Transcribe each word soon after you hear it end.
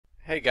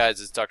Hey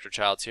guys, it's Dr.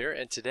 Childs here,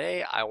 and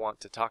today I want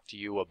to talk to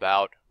you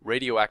about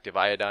radioactive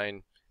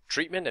iodine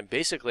treatment, and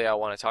basically I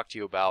want to talk to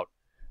you about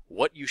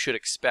what you should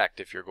expect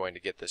if you're going to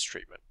get this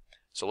treatment.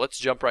 So let's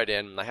jump right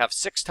in. I have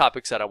 6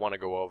 topics that I want to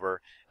go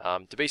over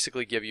to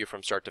basically give you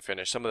from start to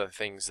finish some of the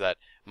things that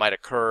might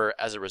occur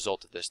as a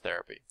result of this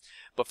therapy.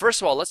 But first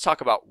of all, let's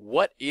talk about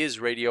what is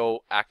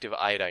radioactive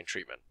iodine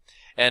treatment.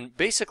 And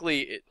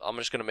basically, I'm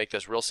just going to make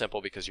this real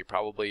simple because you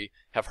probably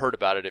have heard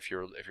about it if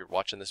you're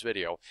watching this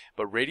video.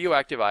 But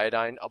radioactive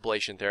iodine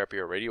ablation therapy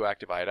or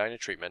radioactive iodine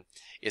treatment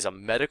is a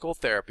medical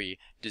therapy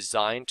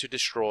designed to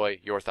destroy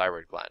your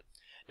thyroid gland.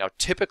 Now,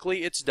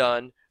 typically it's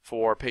done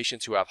for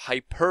patients who have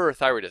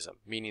hyperthyroidism,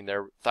 meaning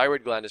their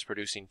thyroid gland is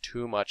producing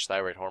too much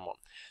thyroid hormone.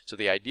 So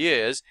the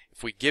idea is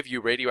if we give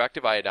you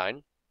radioactive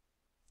iodine,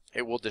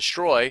 it will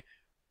destroy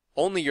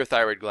only your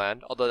thyroid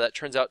gland, although that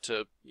turns out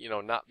to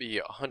not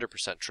be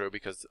 100% true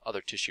because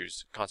other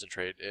tissues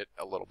concentrate it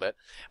a little bit.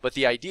 But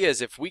the idea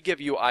is if we give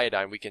you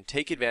iodine, we can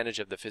take advantage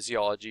of the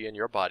physiology in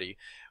your body,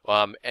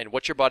 and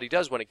what your body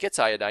does when it gets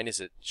iodine is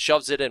it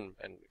shoves it in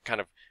and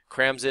kind of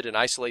crams it and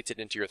isolates it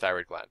into your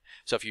thyroid gland.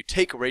 So if you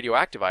take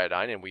radioactive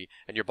iodine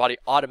and your body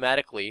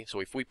automatically, so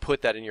if we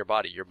put that in your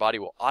body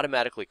will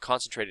automatically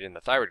concentrate it in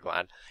the thyroid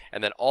gland,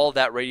 and then all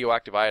that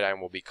radioactive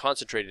iodine will be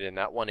concentrated in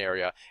that one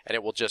area, and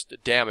it will just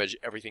damage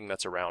everything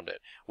that's around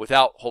it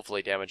without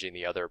hopefully damaging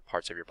the other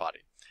parts of your body.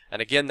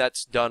 And again,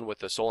 that's done with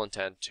the sole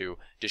intent to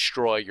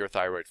destroy your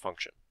thyroid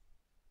function.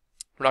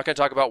 We're not going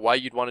to talk about why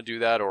you'd want to do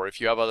that or if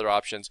you have other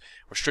options.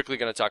 We're strictly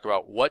going to talk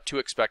about what to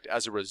expect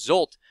as a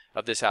result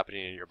of this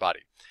happening in your body.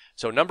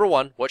 So number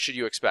one, what should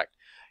you expect?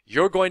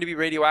 You're going to be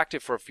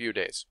radioactive for a few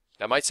days.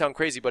 That might sound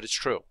crazy, but it's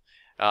true.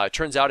 It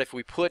turns out if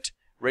we put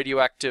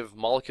radioactive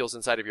molecules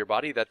inside of your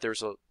body that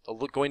there's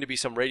going to be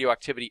some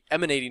radioactivity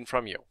emanating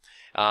from you.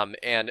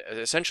 And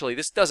essentially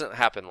this doesn't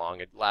happen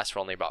long. It lasts for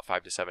only about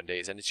 5 to 7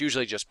 days, and it's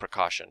usually just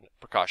precautionary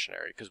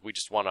because we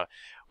just want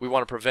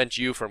to prevent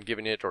you from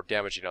giving it or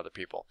damaging other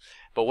people.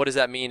 But what does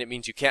that mean? It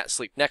means you can't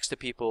sleep next to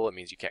people. It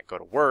means you can't go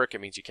to work.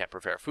 It means you can't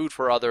prepare food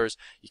for others.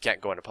 You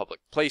can't go into public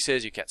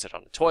places. You can't sit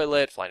on a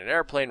toilet, fly in an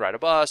airplane, ride a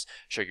bus,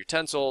 show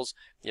utensils,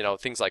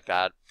 things like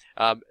that.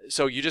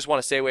 So you just want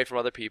to stay away from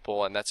other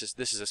people, and this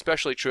is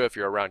especially true if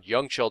you're around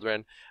young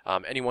children,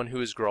 anyone who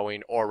is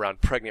growing, or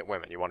around pregnant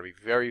women. You want to be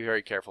very,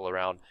 very careful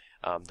around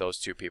those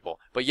two people.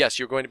 But yes,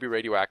 you're going to be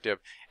radioactive.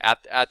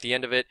 At the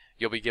end of it,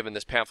 you'll be given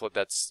this pamphlet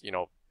that's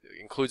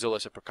includes a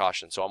list of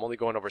precautions. So I'm only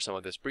going over some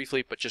of this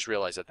briefly, but just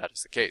realize that that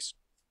is the case.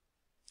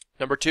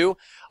 Number two,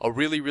 a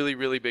really, really,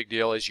 really big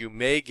deal is you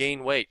may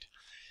gain weight.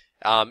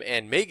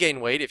 And may gain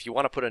weight, if you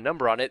want to put a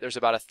number on it, there's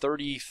about a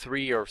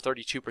 33 or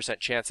 32%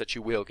 chance that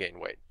you will gain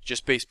weight,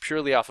 just based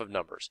purely off of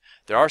numbers.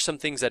 There are some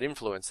things that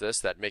influence this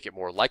that make it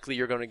more likely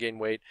you're going to gain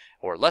weight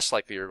or less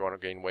likely you're going to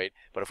gain weight.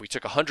 But if we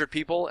took 100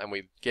 people and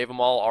we gave them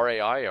all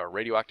RAI or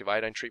radioactive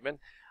iodine treatment,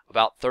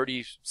 about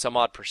 30 some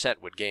odd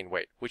 % would gain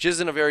weight, which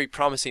isn't a very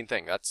promising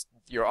thing. That's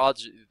your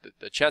odds,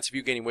 the chance of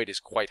you gaining weight is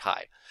quite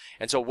high.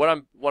 And so what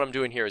I'm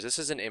doing here is this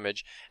is an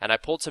image, and I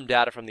pulled some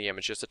data from the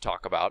image just to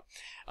talk about.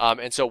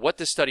 And so what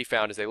this study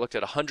found is they looked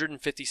at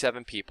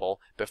 157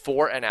 people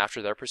before and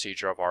after their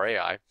procedure of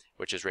RAI,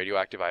 which is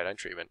radioactive iodine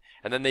treatment,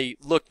 and then they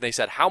looked and they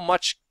said how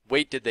much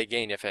weight did they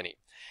gain, if any.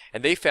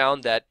 And they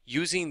found that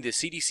using the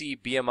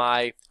CDC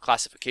BMI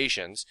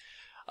classifications,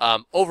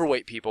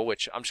 overweight people,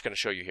 which I'm just going to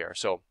show you here.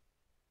 So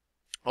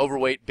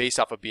overweight based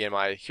off of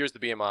BMI. Here's the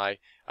BMI.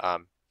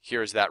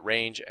 Here's that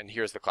range, and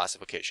here's the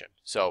classification.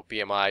 So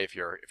BMI, if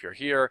you're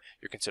here,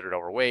 you're considered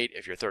overweight.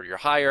 If you're 30 or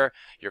higher,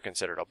 you're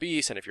considered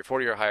obese, and if you're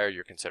 40 or higher,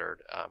 you're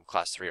considered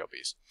class 3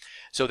 obese.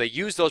 So they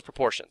used those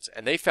proportions,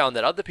 and they found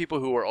that of the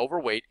people who were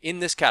overweight in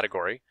this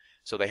category,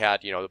 so they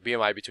had the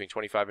BMI between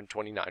 25 and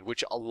 29,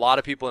 which a lot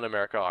of people in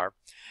America are,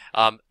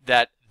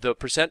 that the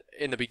percent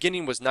in the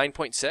beginning was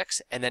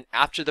 9.6, and then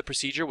after the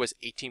procedure was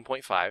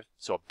 18.5,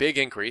 so a big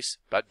increase,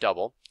 about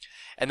double.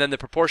 And then the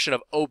proportion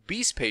of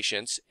obese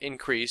patients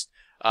increased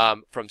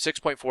from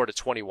 6.4 to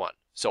 21,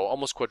 so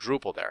almost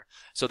quadruple there.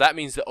 So that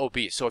means the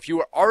obese. So if you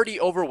were already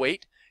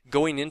overweight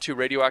going into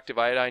radioactive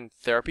iodine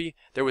therapy,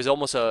 there was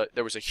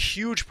a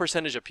huge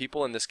percentage of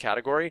people in this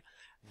category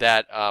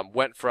that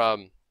went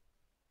from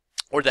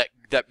or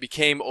that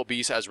became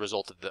obese as a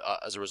result of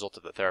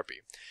the therapy.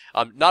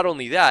 Not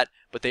only that,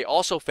 but they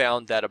also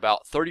found that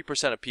about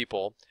 30% of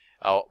people,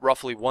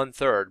 roughly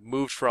 1/3,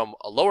 moved from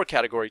a lower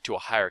category to a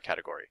higher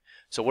category.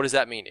 So what does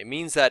that mean? It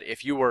means that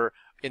if you were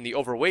in the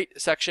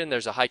overweight section,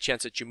 there's a high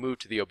chance that you move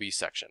to the obese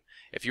section.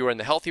 If you were in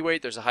the healthy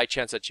weight, there's a high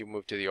chance that you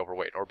move to the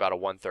overweight, or about a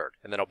 1/3,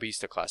 and then obese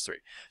to class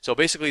 3. So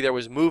basically there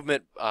was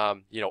movement,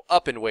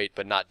 up in weight,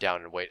 but not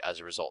down in weight as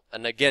a result.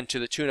 And again, to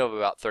the tune of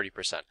about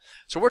 30%.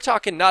 So we're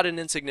talking not an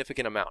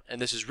insignificant amount.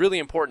 And this is really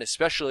important,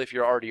 especially if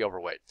you're already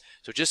overweight.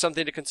 So just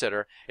something to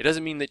consider. It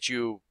doesn't mean that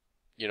you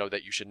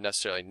should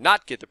necessarily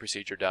not get the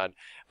procedure done,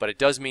 but it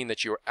does mean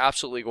that you are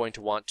absolutely going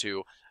to want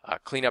to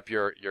clean up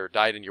your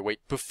diet and your weight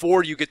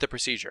before you get the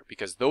procedure,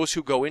 because those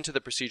who go into the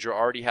procedure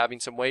already having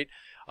some weight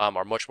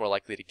are much more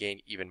likely to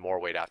gain even more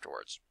weight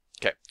afterwards.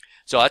 Okay,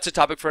 so that's a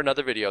topic for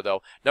another video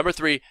though. Number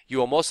 3, you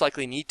will most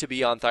likely need to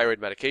be on thyroid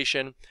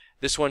medication.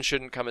 This one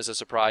shouldn't come as a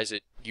surprise.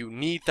 You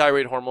need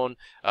thyroid hormone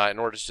in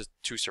order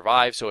to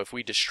survive. So if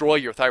we destroy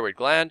your thyroid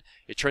gland,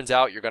 it turns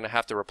out you're going to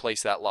have to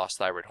replace that lost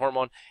thyroid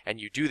hormone,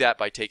 and you do that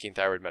by taking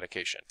thyroid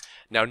medication.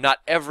 Now, not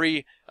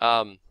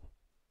everyone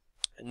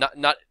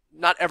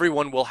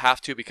will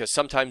have to, because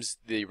sometimes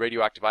the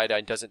radioactive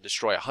iodine doesn't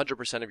destroy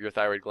 100% of your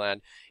thyroid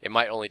gland. It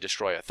might only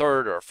destroy a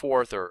third or a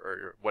fourth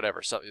or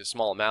whatever, a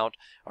small amount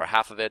or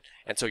half of it.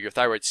 And so your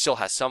thyroid still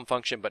has some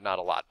function, but not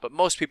a lot. But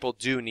most people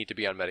do need to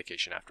be on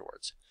medication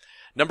afterwards.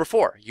 Number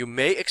 4, you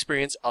may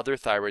experience other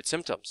thyroid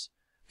symptoms.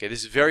 Okay,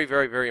 this is very,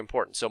 very, very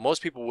important. So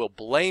most people will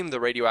blame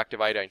the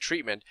radioactive iodine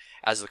treatment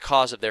as the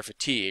cause of their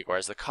fatigue, or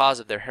as the cause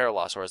of their hair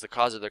loss, or as the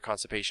cause of their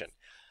constipation.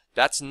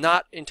 That's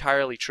not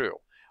entirely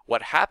true.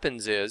 What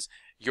happens is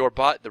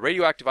the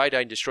radioactive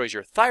iodine destroys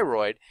your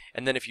thyroid,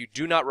 and then if you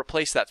do not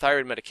replace that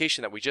thyroid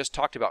medication that we just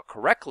talked about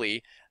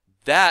correctly,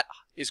 that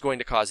is going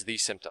to cause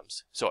these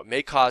symptoms. So it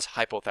may cause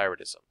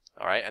hypothyroidism,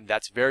 all right? And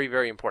that's very,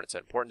 very important. It's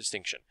an important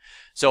distinction.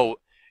 So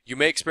you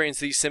may experience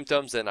these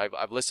symptoms, and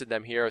I've listed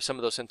them here. Some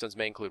of those symptoms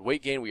may include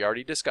weight gain. We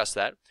already discussed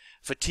that.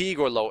 Fatigue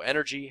or low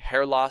energy,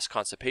 hair loss,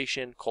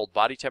 constipation, cold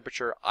body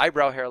temperature,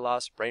 eyebrow hair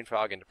loss, brain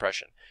fog, and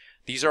depression.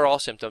 These are all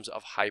symptoms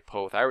of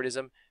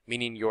hypothyroidism,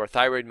 meaning your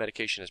thyroid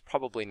medication is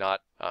probably not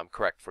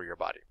correct for your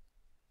body.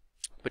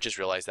 But just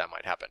realize that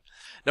might happen.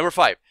 Number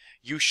 5,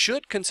 you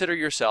should consider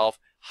yourself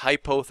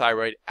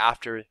hypothyroid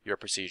after your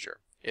procedure,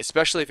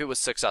 especially if it was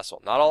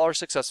successful. Not all are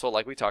successful,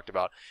 like we talked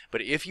about,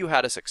 but if you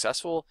had a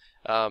successful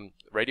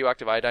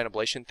radioactive iodine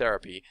ablation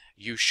therapy,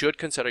 you should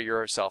consider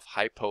yourself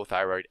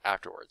hypothyroid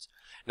afterwards.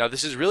 Now,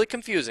 this is really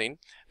confusing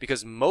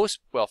because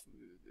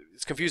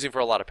it's confusing for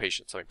a lot of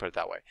patients, let me put it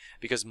that way,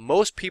 because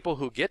most people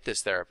who get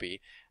this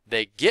therapy,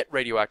 they get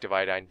radioactive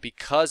iodine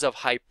because of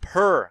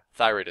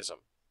hyperthyroidism.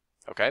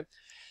 Okay,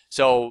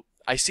 so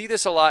I see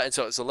this a lot, and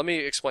so let me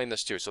explain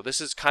this too. So this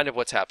is kind of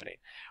what's happening.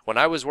 When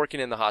I was working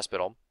in the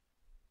hospital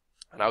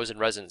and I was in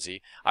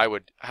residency, I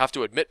would have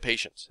to admit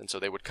patients, and so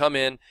they would come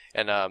in,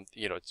 and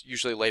it's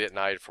usually late at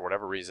night for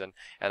whatever reason,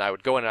 and I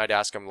would go in and I'd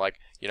ask them, like,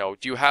 do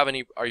you have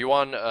are you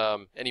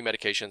on any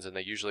medications? And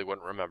they usually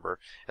wouldn't remember.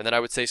 And then I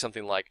would say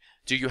something like,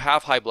 do you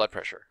have high blood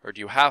pressure, or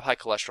do you have high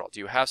cholesterol? Do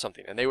you have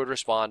something? And they would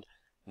respond,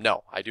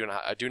 no, I do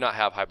not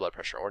have high blood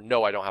pressure, or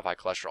no, I don't have high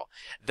cholesterol.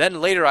 Then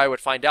later I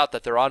would find out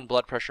that they're on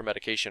blood pressure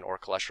medication or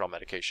cholesterol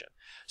medication.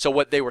 So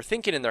what they were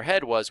thinking in their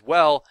head was,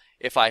 well,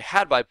 if I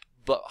had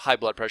high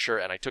blood pressure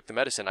and I took the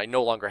medicine, I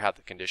no longer have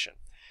the condition.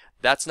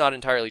 That's not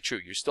entirely true.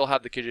 You still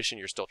have the condition,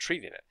 you're still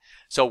treating it.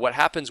 So what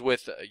happens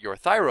with your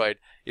thyroid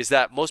is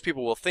that most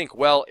people will think,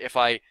 well, if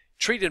I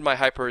treated my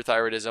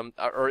hyperthyroidism,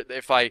 or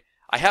if I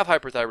have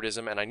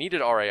hyperthyroidism and I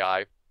needed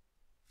RAI,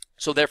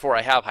 so therefore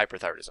I have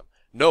hyperthyroidism.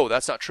 No,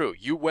 that's not true.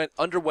 You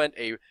underwent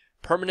a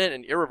permanent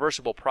and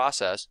irreversible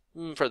process,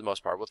 for the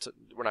most part.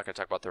 We're not going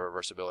to talk about the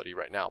reversibility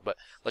right now, but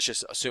let's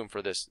just assume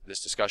for this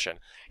discussion,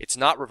 it's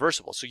not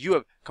reversible. So you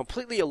have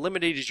completely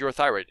eliminated your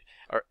thyroid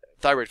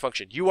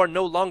function. You are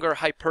no longer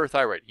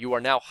hyperthyroid. You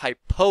are now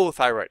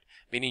hypothyroid,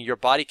 meaning your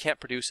body can't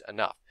produce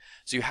enough.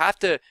 So you have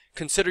to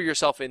consider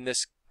yourself in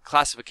this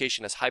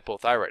classification as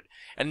hypothyroid.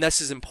 And this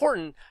is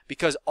important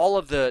because all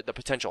of the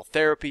potential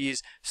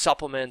therapies,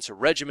 supplements,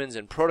 regimens,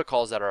 and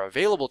protocols that are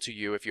available to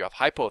you if you have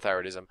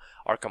hypothyroidism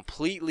are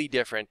completely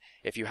different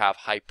if you have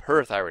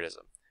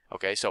hyperthyroidism.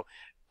 Okay, so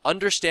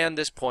understand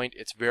this point.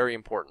 It's very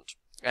important.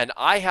 And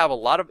I have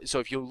so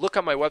if you look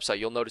on my website,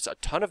 you'll notice a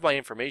ton of my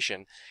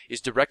information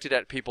is directed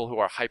at people who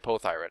are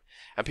hypothyroid.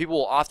 And people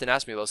will often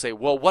ask me, they'll say,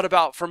 well, what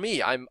about for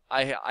me? I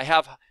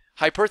have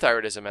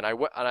hyperthyroidism, and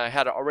I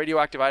had a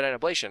radioactive iodine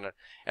ablation,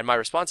 and my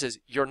response is,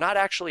 you're not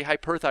actually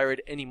hyperthyroid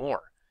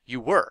anymore. You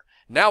were.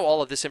 Now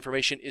all of this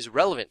information is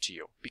relevant to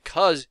you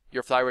because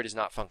your thyroid is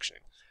not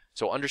functioning.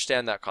 So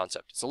understand that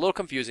concept. It's a little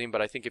confusing,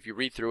 but I think if you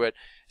read through it,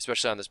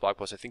 especially on this blog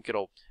post, I think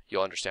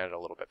you'll understand it a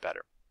little bit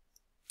better.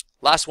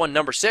 Last one,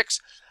 number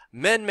 6,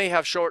 men may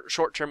have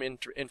short-term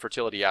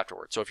infertility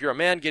afterwards. So if you're a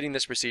man getting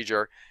this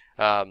procedure,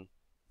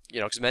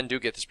 because men do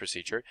get this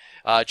procedure,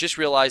 just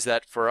realize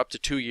that for up to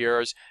 2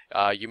 years,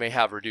 you may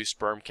have reduced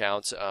sperm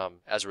counts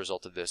as a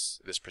result of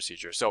this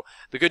procedure. So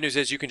the good news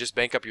is you can just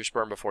bank up your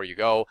sperm before you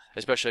go,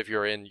 especially if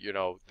you're in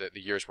the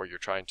years where you're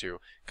trying to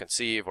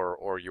conceive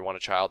or you want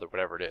a child or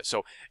whatever it is.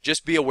 So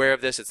just be aware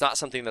of this. It's not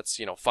something that's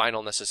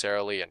final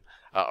necessarily and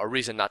a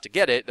reason not to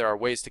get it. There are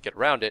ways to get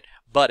around it,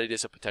 but it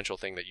is a potential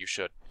thing that you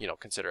should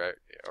consider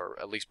or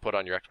at least put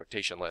on your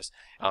expectation list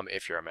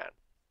if you're a man.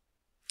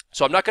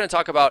 So I'm not going to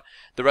talk about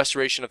the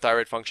restoration of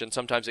thyroid function.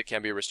 Sometimes it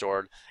can be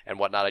restored and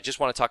whatnot. I just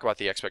want to talk about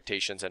the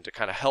expectations and to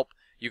kind of help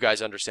you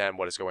guys understand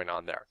what is going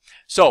on there.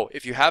 So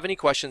if you have any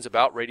questions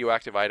about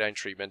radioactive iodine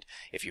treatment,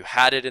 if you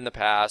had it in the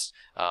past,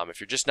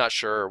 if you're just not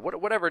sure,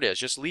 whatever it is,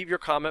 just leave your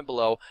comment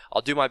below.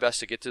 I'll do my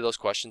best to get to those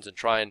questions and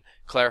try and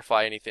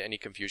clarify any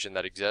confusion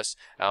that exists.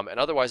 And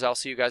otherwise, I'll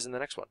see you guys in the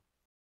next one.